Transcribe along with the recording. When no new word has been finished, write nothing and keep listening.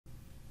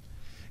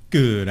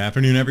Good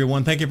afternoon,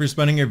 everyone. Thank you for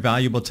spending your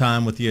valuable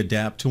time with the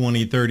Adapt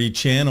 2030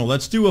 channel.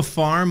 Let's do a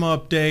farm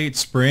update,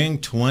 spring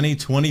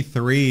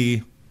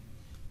 2023.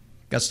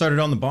 Got started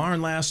on the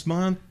barn last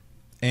month,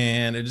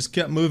 and it just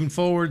kept moving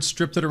forward,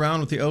 stripped it around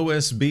with the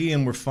OSB,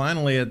 and we're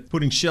finally at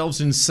putting shelves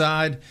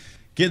inside,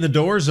 getting the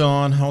doors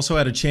on. Also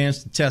had a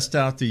chance to test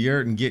out the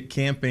yurt and get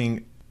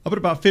camping up at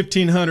about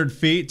 1,500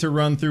 feet to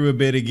run through a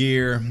bit of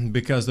gear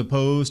because the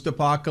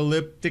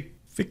post-apocalyptic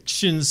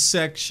fiction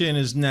section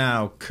is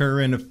now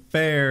current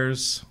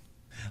affairs.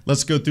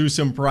 Let's go through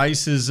some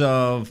prices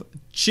of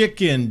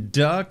chicken,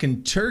 duck,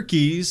 and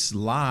turkeys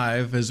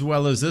live, as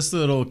well as this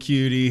little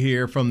cutie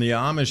here from the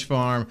Amish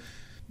farm,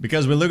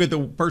 because we look at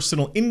the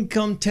personal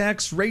income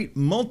tax rate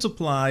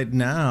multiplied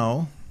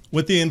now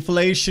with the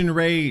inflation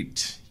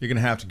rate. You're going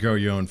to have to grow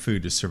your own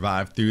food to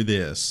survive through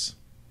this.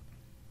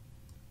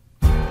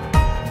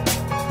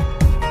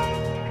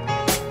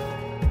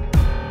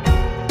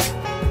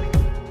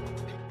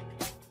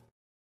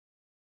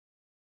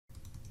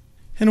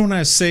 And when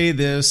I say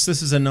this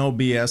is a no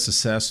BS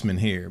assessment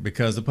here,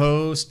 because the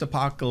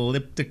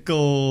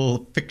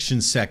post-apocalyptical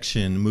fiction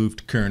section moved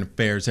to current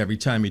affairs. Every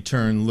time you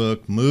turn,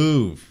 look,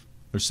 move.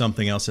 There's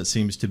something else that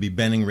seems to be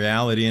bending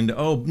reality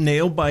into,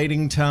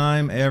 nail-biting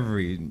time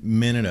every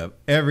minute of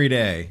every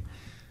day.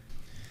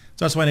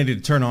 So that's why I needed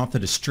to turn off the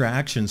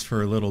distractions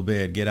for a little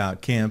bit, get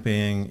out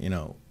camping,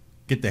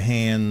 get the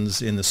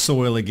hands in the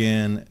soil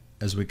again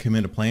as we come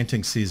into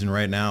planting season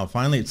right now.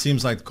 Finally, it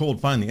seems like the cold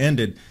finally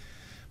ended.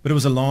 But it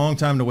was a long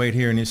time to wait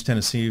here in East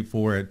Tennessee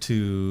for it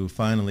to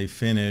finally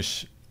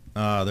finish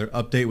their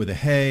update with the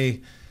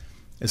hay.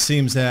 It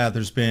seems that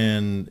there's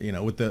been,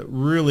 with the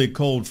really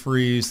cold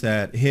freeze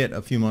that hit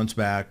a few months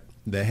back,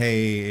 the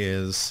hay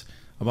is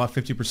about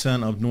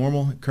 50% of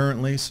normal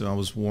currently. So I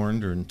was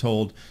warned and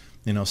told,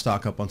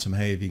 stock up on some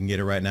hay if you can get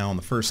it right now on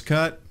the first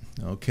cut.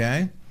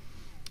 Okay.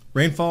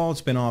 Rainfall,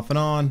 it's been off and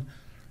on,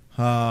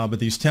 but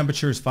these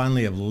temperatures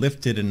finally have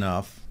lifted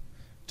enough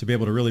to be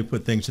able to really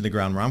put things in the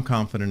ground where I'm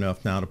confident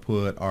enough now to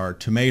put our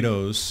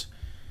tomatoes.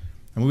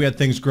 And we had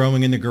things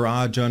growing in the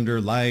garage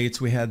under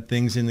lights. We had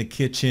things in the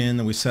kitchen,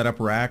 and we set up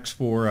racks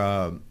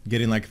for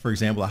getting, like, for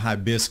example, a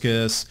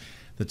hibiscus,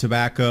 the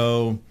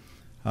tobacco,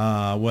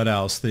 what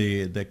else?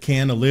 The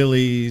can of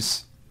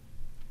lilies,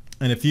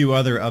 and a few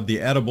other of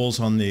the edibles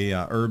on the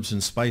herbs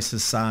and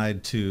spices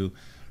side to,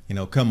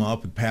 come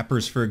up with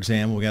peppers, for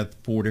example. We got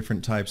 4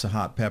 different types of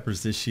hot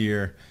peppers this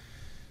year.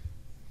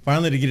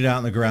 Finally to get it out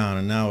in the ground,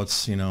 and now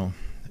it's,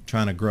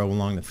 trying to grow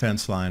along the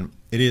fence line.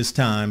 It is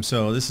time.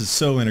 So this is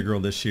so integral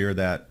this year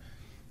that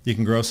you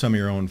can grow some of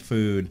your own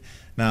food.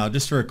 Now,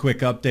 just for a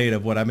quick update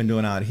of what I've been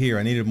doing out here,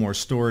 I needed more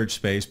storage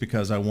space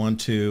because I want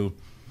to,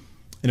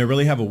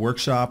 really have a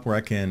workshop where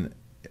I can,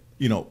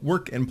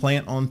 work and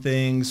plant on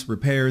things,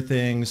 repair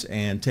things,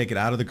 and take it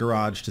out of the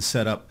garage to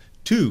set up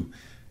 2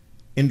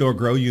 indoor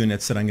grow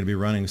units that I'm going to be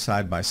running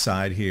side by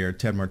side here.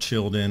 Tedmar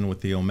Childen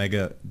with the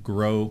Omega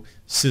Grow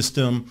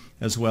system,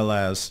 as well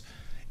as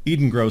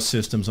Eden Grow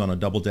systems on a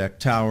double deck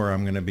tower.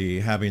 I'm going to be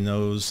having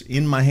those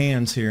in my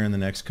hands here in the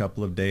next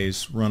couple of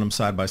days, run them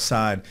side by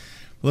side.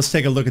 Let's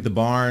take a look at the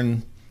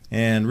barn,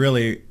 and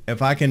really,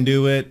 if I can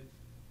do it,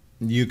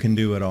 you can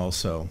do it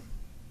also.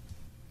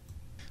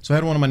 So I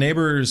had one of my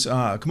neighbors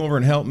come over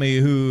and help me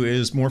who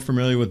is more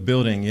familiar with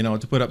building.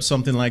 To put up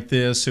something like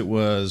this, it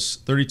was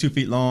 32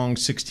 feet long,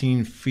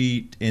 16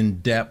 feet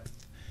in depth.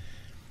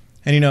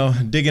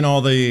 And, digging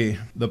all the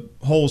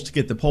holes to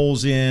get the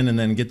poles in and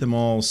then get them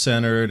all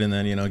centered and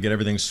then, get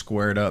everything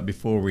squared up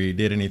before we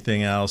did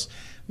anything else.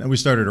 Then we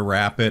started to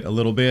wrap it a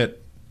little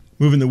bit,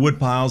 moving the wood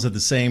piles at the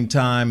same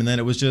time. And then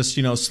it was just,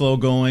 slow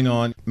going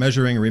on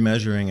measuring,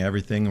 remeasuring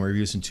everything. We're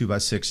using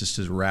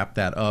 2x6s to wrap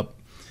that up.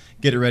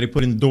 Get it ready,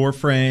 put in the door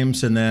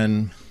frames, and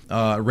then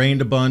it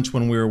rained a bunch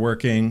when we were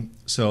working.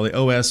 So the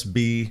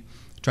OSB,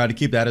 tried to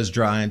keep that as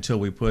dry until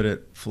we put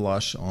it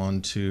flush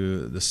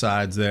onto the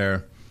sides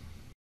there.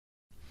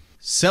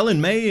 Sell in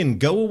May and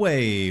go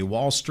away.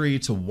 Wall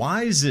Street's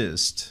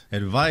wisest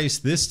advice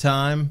this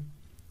time.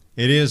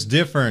 It is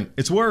different.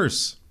 It's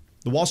worse.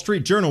 The Wall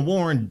Street Journal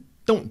warned,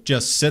 don't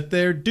just sit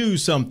there, do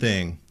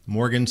something.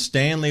 Morgan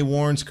Stanley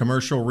warns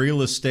commercial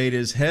real estate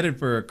is headed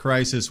for a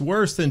crisis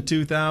worse than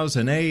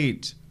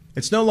 2008.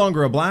 It's no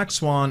longer a black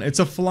swan, it's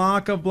a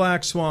flock of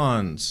black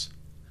swans.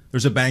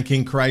 There's a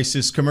banking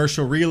crisis,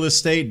 commercial real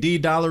estate,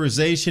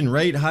 de-dollarization,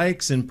 rate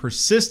hikes, and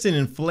persistent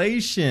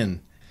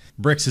inflation.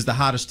 BRICS is the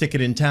hottest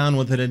ticket in town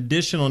with an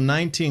additional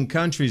 19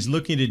 countries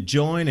looking to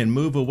join and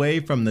move away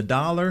from the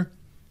dollar.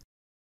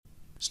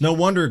 It's no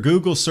wonder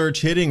Google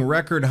search hitting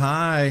record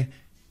high.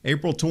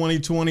 April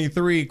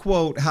 2023,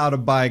 quote, how to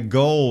buy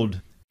gold.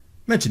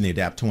 Mention the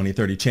Adapt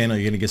 2030 channel,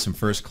 you're going to get some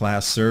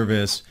first-class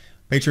service.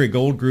 Patriot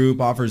Gold Group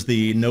offers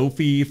the no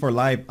fee for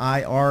life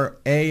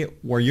IRA,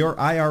 where your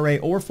IRA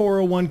or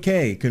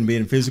 401k can be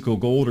in physical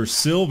gold or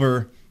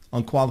silver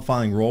on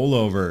qualifying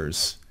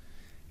rollovers.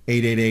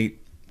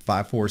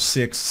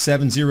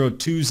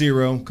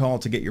 888-546-7020. Call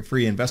to get your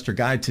free investor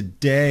guide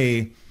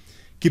today.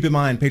 Keep in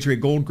mind, Patriot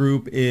Gold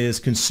Group is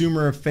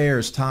Consumer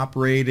Affairs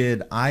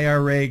top-rated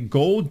IRA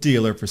gold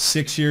dealer for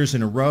 6 years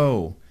in a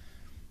row.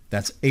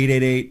 That's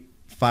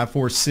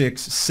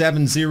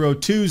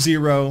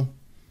 888-546-7020.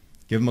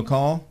 Give them a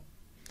call.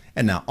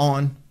 And now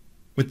on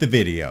with the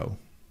video.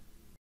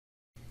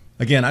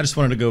 Again, I just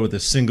wanted to go with a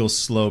single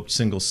sloped,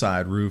 single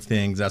side roof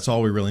thing. That's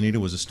all we really needed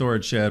was a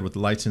storage shed with the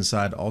lights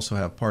inside. Also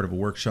have part of a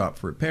workshop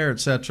for repair,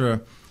 etc.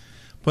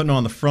 Putting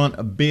on the front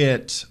a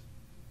bit.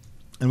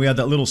 And we had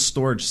that little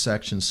storage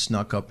section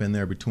snuck up in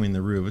there between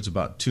the roof. It's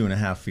about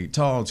 2.5 feet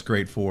tall. It's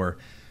great for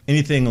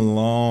anything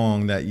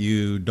long that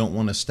you don't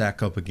want to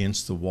stack up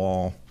against the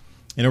wall.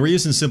 You know, we're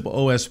using simple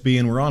OSB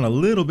and we're on a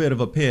little bit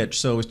of a pitch,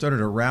 so we started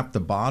to wrap the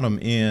bottom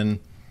in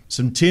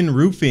some tin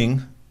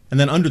roofing, and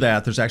then under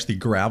that there's actually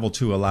gravel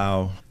to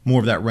allow more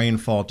of that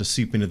rainfall to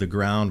seep into the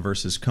ground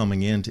versus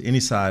coming into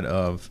any side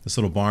of this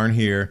little barn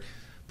here.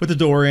 Put the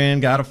door in,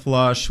 got a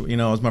flush. You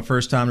know, it was my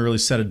first time to really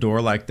set a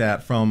door like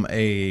that from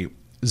a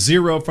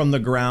zero from the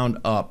ground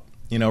up.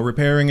 You know,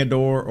 repairing a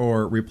door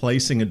or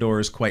replacing a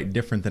door is quite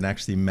different than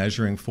actually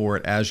measuring for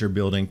it as you're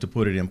building to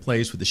put it in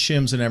place with the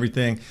shims and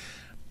everything.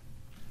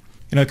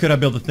 You know, could I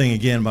build the thing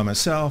again by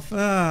myself?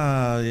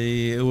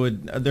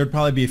 There'd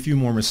probably be a few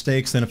more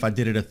mistakes than if I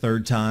did it a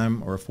third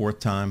time or a fourth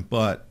time.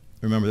 But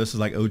remember, this is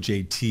like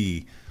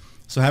OJT.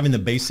 So having the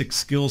basic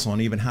skills on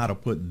even how to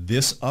put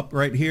this up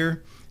right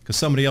here, because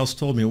somebody else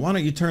told me, why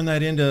don't you turn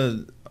that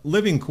into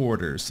living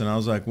quarters? And I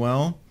was like,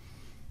 well,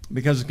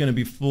 because it's going to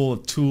be full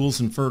of tools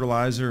and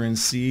fertilizer and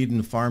seed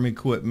and farm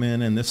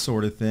equipment and this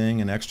sort of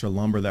thing and extra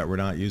lumber that we're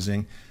not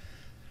using.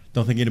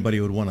 Don't think anybody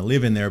would want to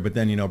live in there. But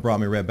then, you know, brought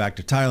me right back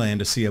to Thailand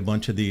to see a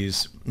bunch of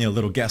these, you know,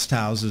 little guest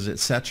houses,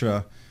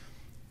 etc.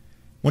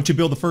 Once you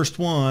build the first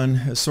one,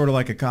 it's sort of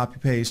like a copy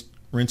paste,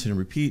 rinse and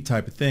repeat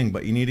type of thing.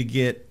 But you need to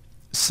get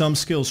some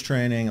skills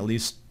training, at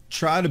least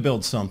try to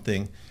build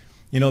something.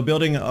 You know,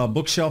 building a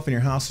bookshelf in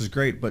your house is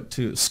great, but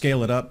to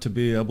scale it up to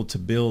be able to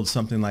build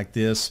something like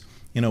this,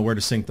 you know, where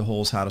to sink the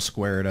holes, how to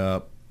square it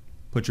up,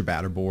 put your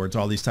batter boards,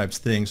 all these types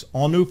of things,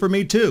 all new for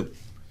me too.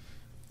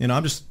 You know,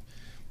 I'm just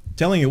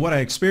telling you what I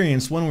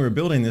experienced when we were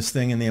building this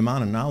thing and the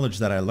amount of knowledge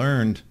that I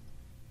learned,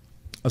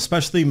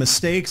 especially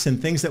mistakes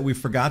and things that we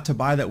forgot to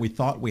buy that we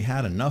thought we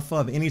had enough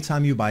of.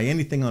 Anytime you buy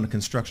anything on a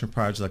construction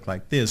project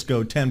like this,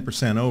 go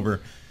 10%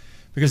 over,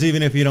 because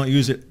even if you don't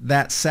use it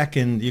that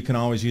second, you can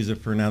always use it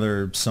for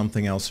another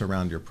something else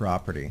around your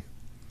property.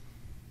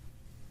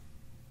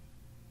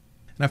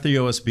 After the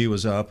OSB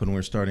was up and we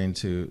were starting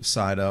to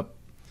side up,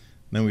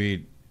 then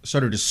we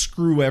started to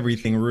screw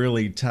everything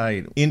really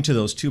tight into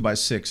those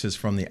 2x6s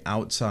from the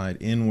outside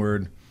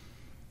inward.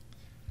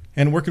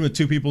 And working with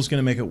two people is going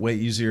to make it way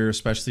easier,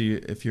 especially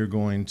if you're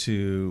going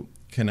to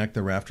connect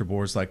the rafter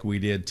boards like we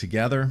did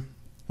together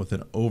with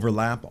an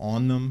overlap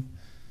on them.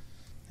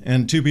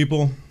 And two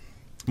people,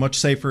 much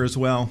safer as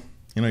well.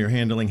 You know, you're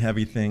handling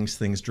heavy things,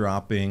 things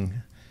dropping.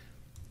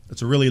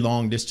 It's a really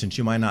long distance.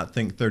 You might not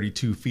think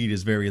 32 feet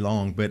is very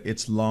long, but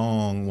it's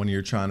long when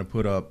you're trying to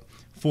put up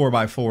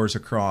 4x4s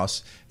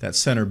across that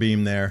center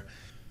beam there.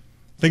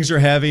 Things are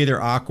heavy,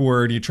 they're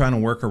awkward, you're trying to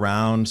work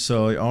around,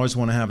 so you always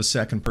want to have a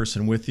second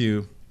person with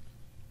you.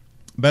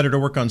 Better to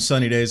work on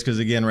sunny days because,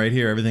 again, right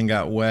here, everything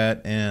got wet,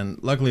 and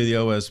luckily the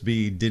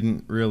OSB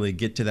didn't really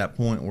get to that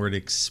point where it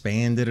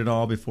expanded at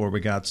all before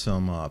we got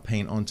some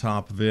paint on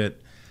top of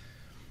it.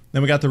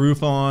 Then we got the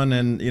roof on,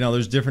 and, you know,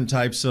 there's different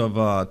types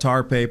of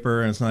tar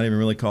paper, and it's not even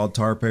really called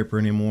tar paper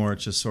anymore.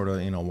 It's just sort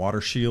of, you know,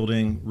 water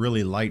shielding,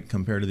 really light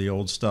compared to the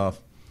old stuff.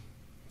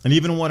 And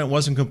even when it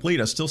wasn't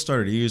complete, I still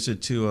started to use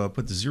it to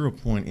put the 0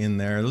 point in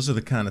there. Those are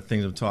the kind of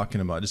things I'm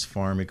talking about, just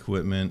farm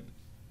equipment.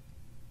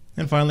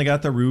 And finally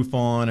got the roof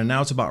on, and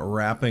now it's about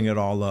wrapping it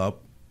all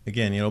up.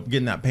 Again, you know,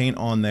 getting that paint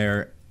on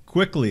there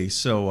quickly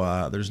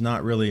so there's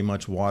not really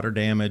much water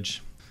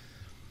damage.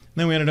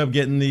 Then we ended up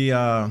getting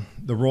the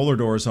roller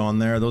doors on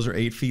there. Those are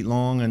 8 feet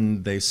long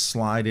and they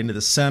slide into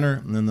the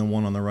center. And then the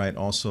one on the right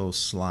also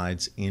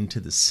slides into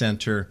the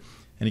center.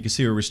 And you can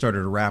see where we started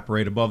to wrap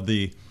right above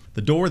the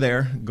door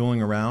there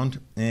going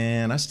around.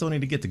 And I still need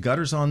to get the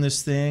gutters on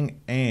this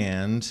thing,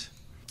 and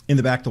in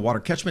the back the water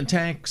catchment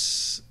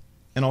tanks,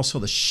 and also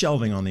the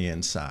shelving on the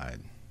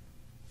inside.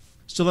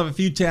 Still have a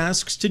few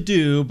tasks to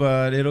do,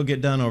 but it'll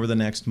get done over the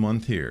next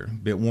month here. A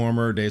bit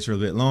warmer, days are a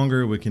bit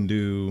longer. We can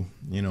do,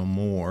 you know,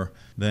 more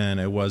than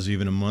it was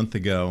even a month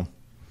ago.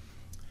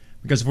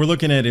 Because if we're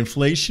looking at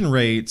inflation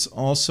rates,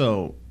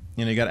 also,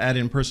 you know, you got to add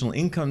in personal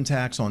income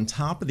tax on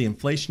top of the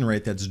inflation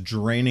rate that's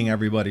draining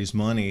everybody's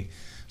money.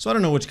 So I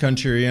don't know which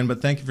country you're in,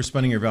 but thank you for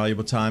spending your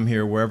valuable time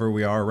here wherever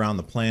we are around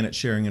the planet,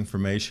 sharing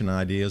information,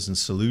 ideas, and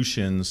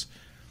solutions.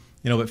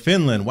 You know, but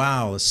Finland,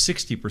 wow,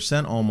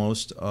 60%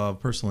 almost of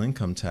personal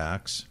income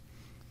tax.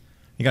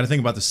 You got to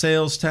think about the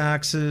sales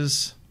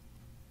taxes,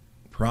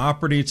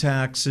 property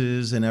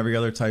taxes, and every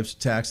other types of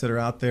tax that are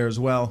out there as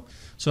well.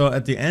 So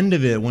at the end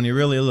of it, when you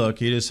really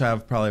look, you just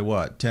have probably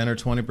what, 10 or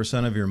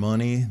 20% of your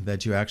money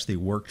that you actually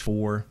worked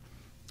for.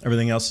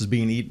 Everything else is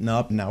being eaten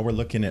up. Now we're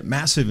looking at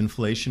massive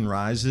inflation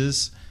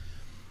rises.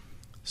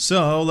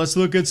 So let's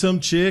look at some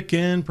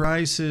chicken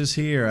prices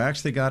here. I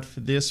actually got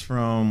this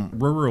from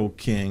Rural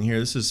King here.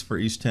 This is for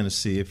East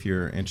Tennessee if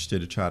you're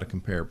interested to try to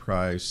compare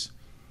price.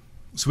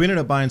 So we ended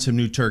up buying some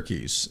new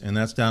turkeys, and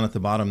that's down at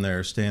the bottom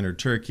there. Standard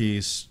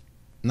turkeys,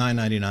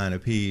 $9.99 a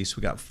piece.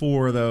 We got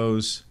 4 of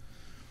those.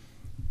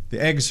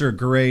 The eggs are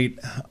great.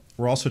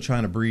 We're also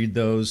trying to breed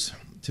those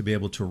to be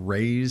able to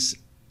raise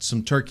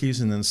some turkeys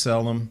and then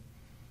sell them.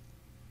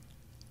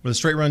 With the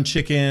straight run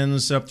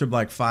chickens up to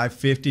like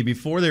 $5.50.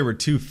 Before they were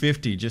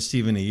 $2.50 just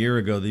even a year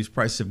ago. These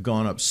prices have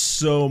gone up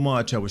so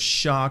much. I was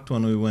shocked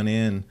when we went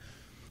in.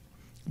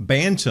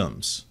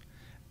 Bantams,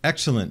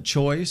 excellent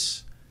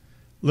choice.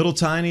 Little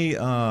tiny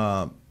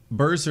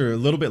birds are a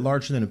little bit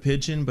larger than a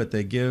pigeon, but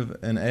they give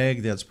an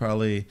egg that's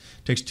probably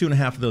takes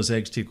 2.5 of those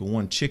eggs to equal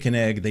 1 chicken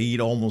egg. They eat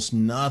almost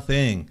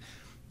nothing.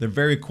 They're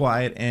very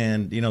quiet,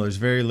 and there's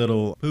very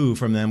little poo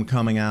from them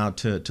coming out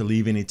to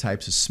leave any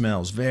types of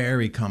smells.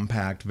 Very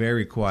compact,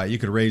 very quiet. You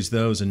could raise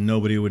those and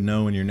nobody would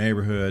know in your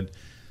neighborhood.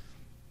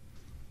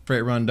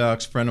 Straight run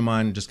ducks. A friend of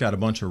mine just got a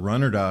bunch of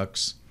runner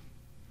ducks.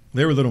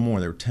 They were a little more.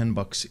 They were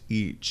 $10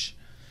 each.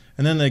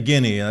 And then the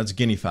guinea, that's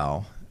guinea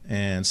fowl,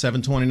 and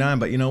 $7.29.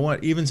 But you know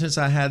what? Even since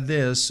I had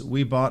this,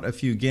 we bought a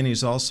few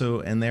guineas also,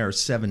 and they are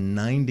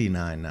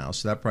 $7.99 now.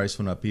 So that price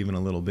went up even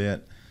a little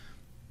bit.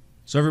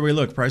 So everybody,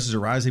 look, prices are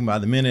rising by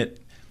the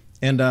minute.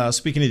 And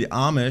speaking of the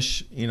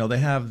Amish, they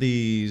have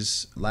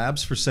these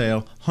labs for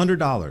sale,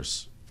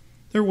 $100.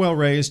 They're well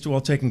raised, well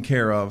taken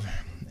care of,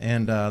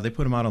 and they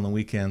put them out on the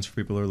weekends for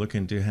people who are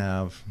looking to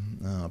have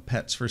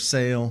pets for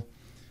sale.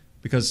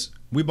 Because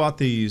we bought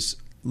these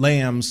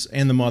lambs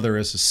and the mother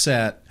as a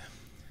set.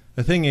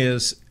 The thing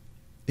is,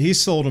 he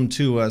sold them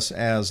to us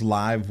as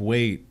live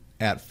weight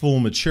at full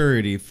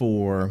maturity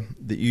for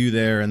the ewe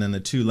there and then the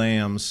 2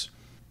 lambs.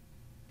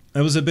 It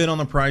was a bit on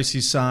the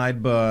pricey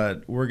side,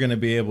 but we're going to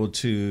be able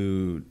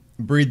to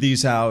breed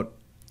these out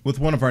with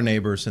one of our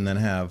neighbors and then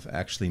have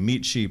actually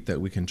meat sheep that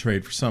we can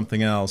trade for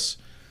something else.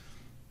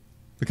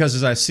 Because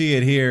as I see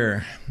it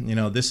here,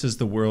 this is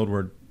the world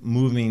we're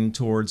moving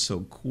towards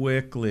so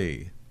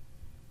quickly.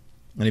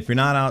 And if you're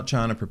not out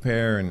trying to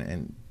prepare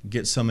and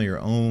get some of your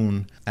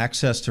own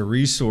access to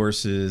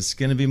resources, it's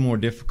going to be more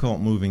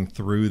difficult moving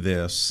through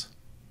this.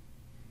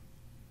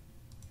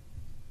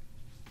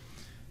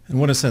 And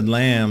when I said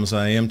lambs,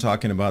 I am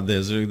talking about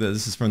this.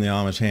 This is from the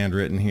Amish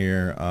handwritten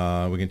here.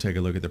 We can take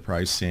a look at the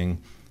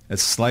pricing.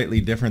 It's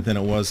slightly different than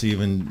it was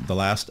even the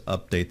last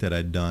update that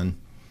I'd done.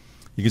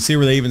 You can see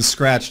where they even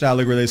scratched out.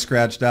 Look where they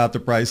scratched out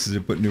the prices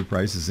and put new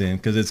prices in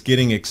because it's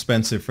getting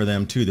expensive for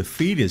them too. The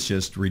feed is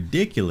just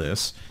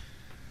ridiculous.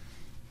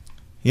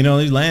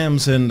 These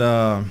lambs, and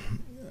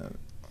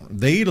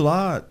they eat a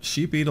lot.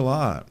 Sheep eat a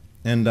lot.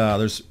 And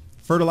there's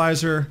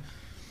fertilizer.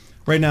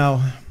 Right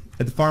now,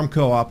 at the farm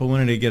co-op, I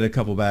wanted to get a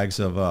couple bags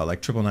of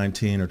like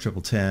 1919 or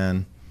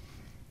 1010.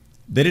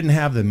 They didn't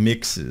have the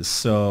mixes,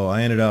 so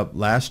I ended up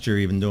last year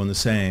even doing the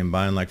same,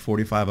 buying like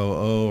 4500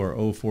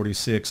 or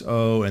 046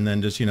 and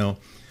then just,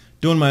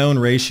 doing my own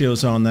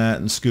ratios on that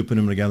and scooping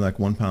them together like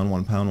 1 pound,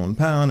 1 pound, 1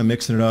 pound, and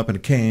mixing it up in a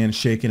can,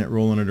 shaking it,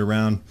 rolling it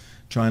around,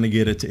 trying to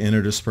get it to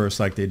interdisperse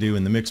like they do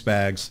in the mix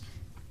bags.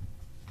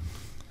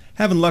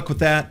 Having luck with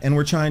that, and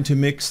we're trying to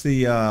mix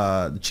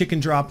the chicken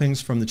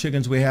droppings from the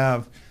chickens we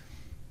have.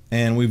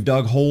 And we've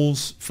dug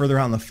holes further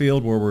out in the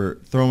field where we're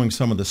throwing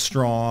some of the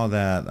straw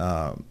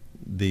that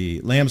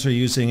the lambs are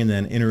using and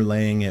then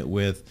interlaying it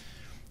with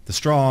the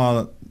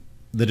straw,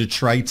 the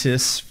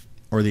detritus,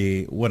 or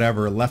the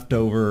whatever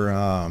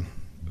leftover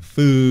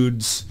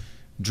foods,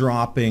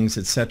 droppings,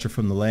 etc.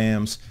 from the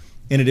lambs,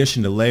 in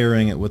addition to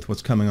layering it with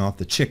what's coming off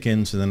the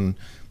chickens, and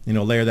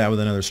then layer that with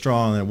another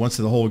straw, and then once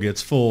the hole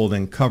gets full,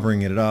 then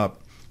covering it up.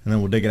 And then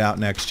we'll dig it out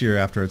next year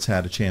after it's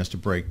had a chance to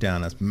break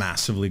down. That's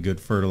massively good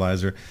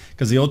fertilizer.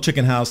 Because the old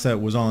chicken house that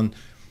was on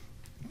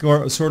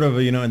sort of,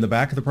 in the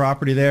back of the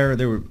property there,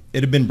 it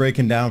had been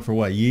breaking down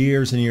for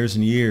years and years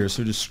and years.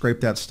 So just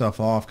scrape that stuff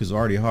off because it's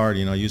already hard.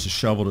 Use a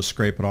shovel to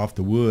scrape it off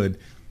the wood.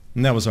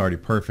 And that was already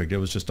perfect. It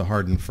was just a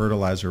hardened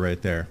fertilizer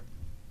right there.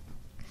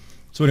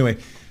 So anyway,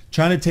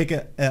 trying to take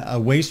a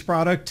waste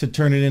product to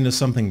turn it into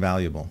something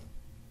valuable.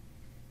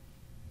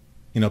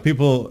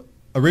 People...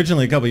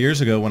 Originally, a couple of years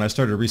ago, when I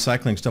started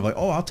recycling stuff, like,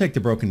 I'll take the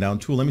broken down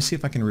tool. Let me see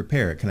if I can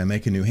repair it. Can I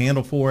make a new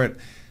handle for it?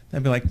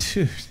 I'd be like,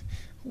 dude,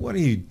 what are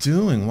you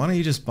doing? Why don't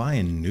you just buy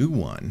a new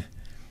one?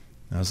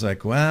 I was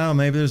like, well,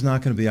 maybe there's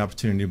not going to be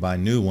opportunity to buy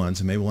new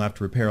ones, and maybe we'll have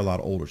to repair a lot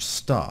of older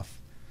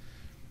stuff.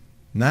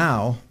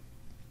 Now,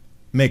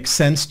 makes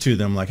sense to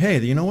them. Like, hey,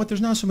 you know what?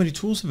 There's not so many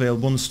tools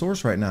available in the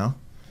stores right now.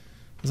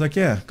 I was like,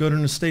 yeah, go to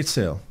an estate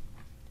sale.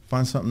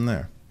 Find something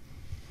there.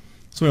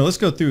 So let's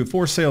go through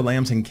for sale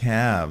lambs and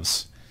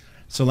calves.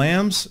 So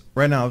lambs,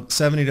 right now,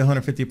 70 to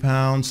 150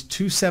 pounds,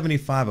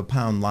 $275 a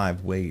pound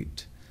live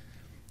weight.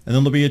 And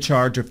then there'll be a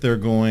charge if they're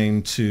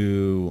going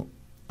to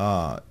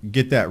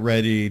get that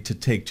ready to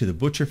take to the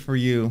butcher for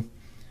you.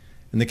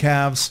 And the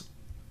calves,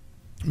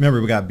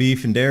 remember we got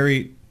beef and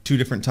dairy, 2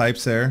 different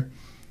types there.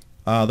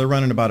 They're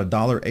running about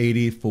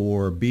 $1.80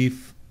 for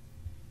beef.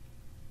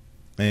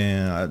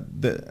 And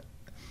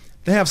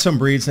They have some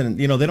breeds, and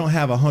they don't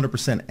have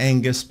 100%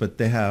 Angus, but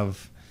they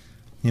have,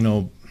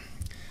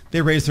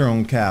 they raise their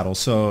own cattle,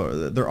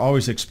 so they're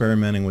always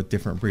experimenting with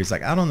different breeds.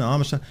 Like, I don't know,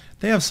 Amish,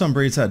 they have some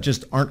breeds that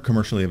just aren't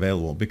commercially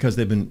available because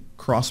they've been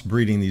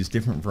crossbreeding these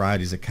different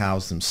varieties of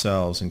cows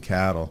themselves and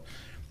cattle.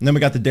 And then we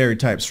got the dairy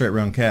type, straight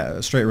run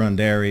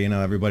dairy.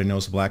 Everybody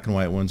knows the black and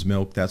white ones,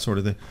 milk, that sort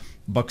of thing.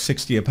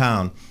 $1.60 a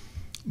pound.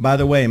 By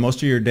the way, most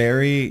of your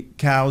dairy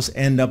cows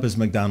end up as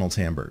McDonald's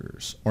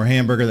hamburgers or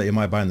hamburger that you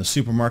might buy in the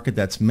supermarket.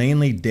 That's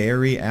mainly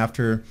dairy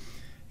after,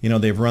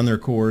 they've run their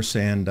course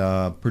and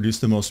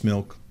produced the most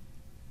milk.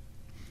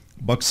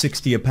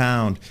 $1.60 a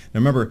pound. Now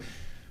remember,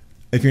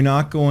 if you're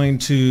not going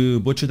to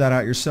butcher that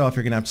out yourself,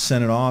 you're going to have to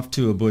send it off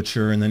to a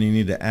butcher, and then you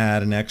need to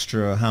add an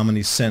extra how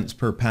many cents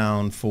per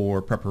pound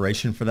for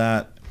preparation for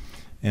that.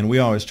 And we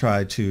always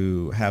try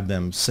to have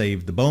them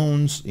save the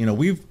bones.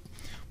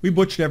 We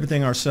butchered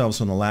everything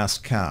ourselves on the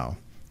last cow.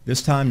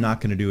 This time,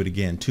 not going to do it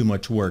again. Too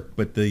much work.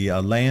 But the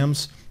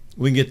lambs,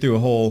 we can get through a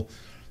whole,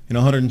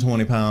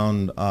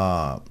 120-pound,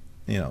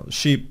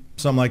 sheep,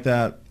 something like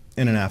that,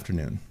 in an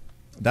afternoon.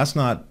 That's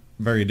not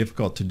very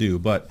difficult to do,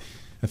 but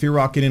if you're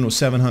rocking in with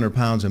 700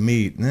 pounds of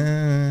meat,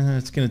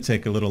 it's going to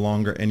take a little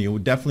longer, and you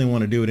would definitely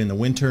want to do it in the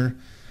winter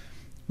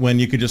when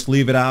you could just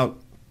leave it out,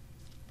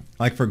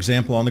 like for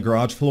example on the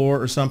garage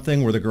floor or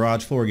something, where the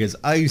garage floor gets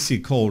icy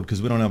cold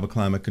because we don't have a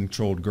climate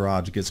controlled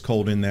garage. It gets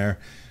cold in there,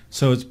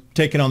 so it's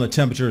taking on the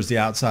temperatures the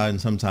outside,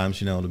 and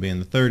sometimes it'll be in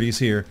the 30s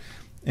here,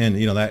 and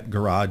that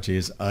garage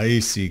is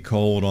icy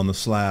cold on the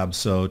slab,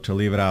 so to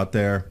leave it out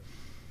there,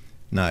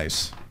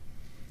 nice.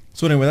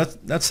 So anyway,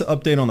 that's the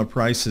update on the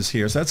prices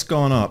here. So that's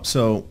gone up.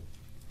 So,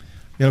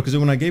 because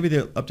when I gave you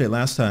the update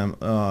last time,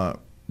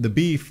 the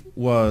beef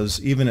was,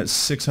 even at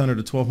 600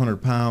 to 1,200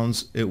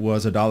 pounds, it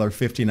was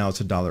 $1.50. Now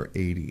it's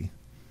 $1.80.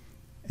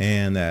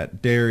 And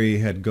that dairy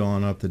had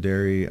gone up, the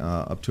dairy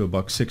up to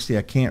 $1.60.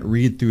 I can't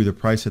read through the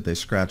price that they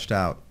scratched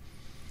out.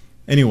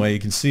 Anyway, you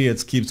can see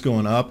it keeps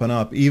going up and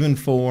up, even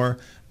for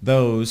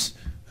those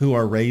who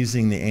are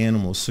raising the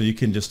animals. So you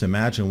can just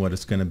imagine what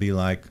it's going to be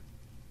like.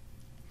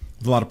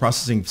 A lot of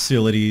processing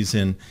facilities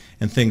and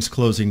things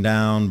closing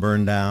down,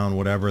 burned down,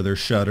 whatever. They're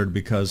shuttered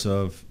because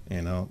of,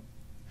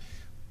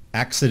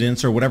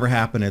 accidents or whatever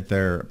happened at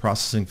their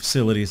processing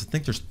facilities. I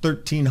think there's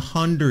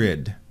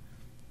 1,300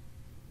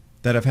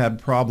 that have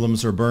had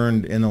problems or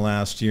burned in the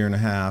last year and a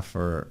half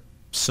or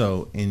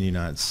so in the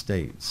United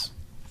States.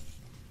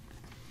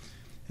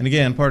 And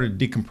again, part of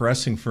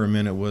decompressing for a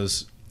minute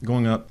was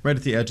going up right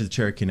at the edge of the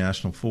Cherokee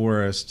National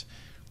Forest.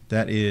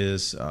 That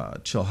is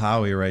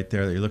Chilhowie right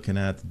there that you're looking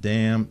at, the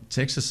dam. It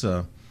takes us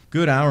a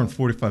good hour and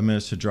 45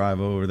 minutes to drive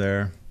over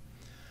there.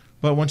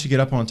 But once you get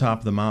up on top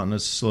of the mountain,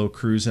 it's slow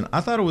cruising. I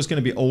thought it was going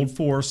to be old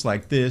forest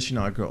like this.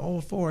 I go,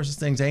 old forest, this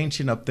thing's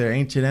ancient up there,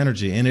 ancient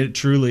energy. And it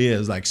truly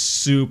is, like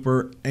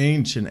super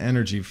ancient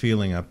energy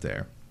feeling up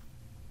there.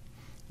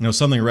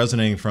 Something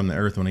resonating from the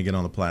earth when you get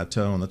on the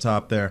plateau on the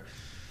top there.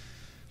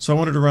 So I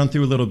wanted to run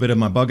through a little bit of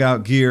my bug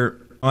out gear.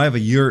 I have a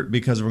yurt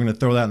because we're going to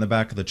throw that in the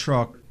back of the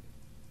truck.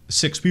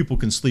 6 people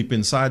can sleep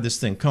inside this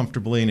thing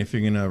comfortably, and if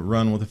you're going to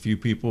run with a few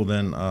people,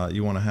 then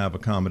you want to have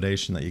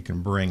accommodation that you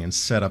can bring and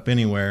set up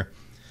anywhere.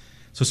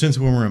 So since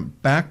we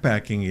weren't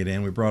backpacking it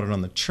in, we brought it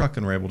on the truck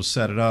and were able to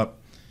set it up.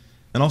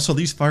 And also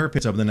these fire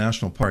pits up in the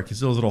national park,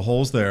 these little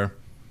holes there,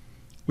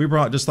 we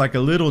brought just like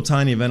a little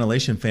tiny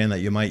ventilation fan that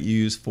you might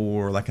use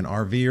for like an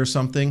RV or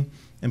something,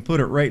 and put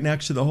it right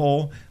next to the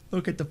hole.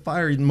 Look at the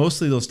fire.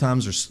 Mostly those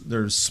times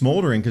they're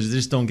smoldering because you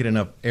just don't get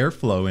enough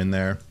airflow in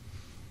there.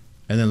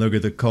 And then look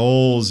at the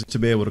coals to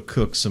be able to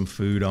cook some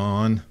food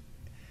on.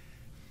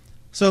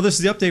 So this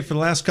is the update for the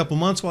last couple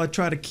months while I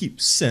try to keep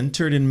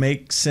centered and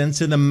make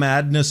sense of the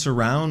madness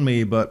around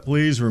me. But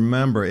please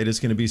remember, it is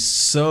going to be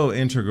so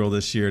integral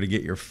this year to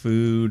get your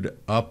food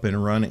up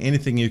and running.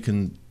 Anything you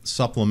can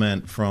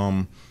supplement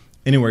from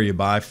anywhere you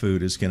buy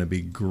food is going to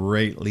be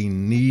greatly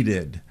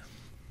needed.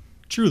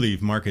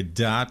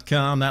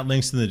 TrueLeafMarket.com. That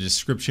link's in the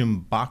description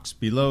box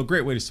below.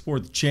 Great way to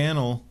support the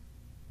channel.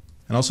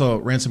 And also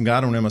Ransom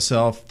Godwin and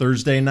myself,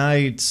 Thursday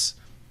nights,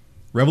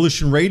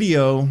 Revolution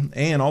Radio,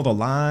 and all the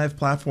live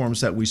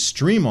platforms that we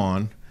stream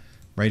on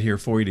right here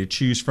for you to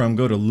choose from.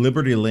 Go to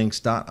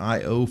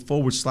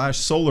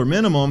libertylinks.io/solar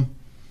minimum.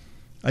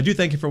 I do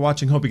thank you for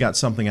watching. Hope you got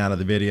something out of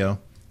the video,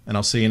 and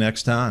I'll see you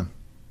next time.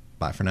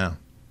 Bye for now.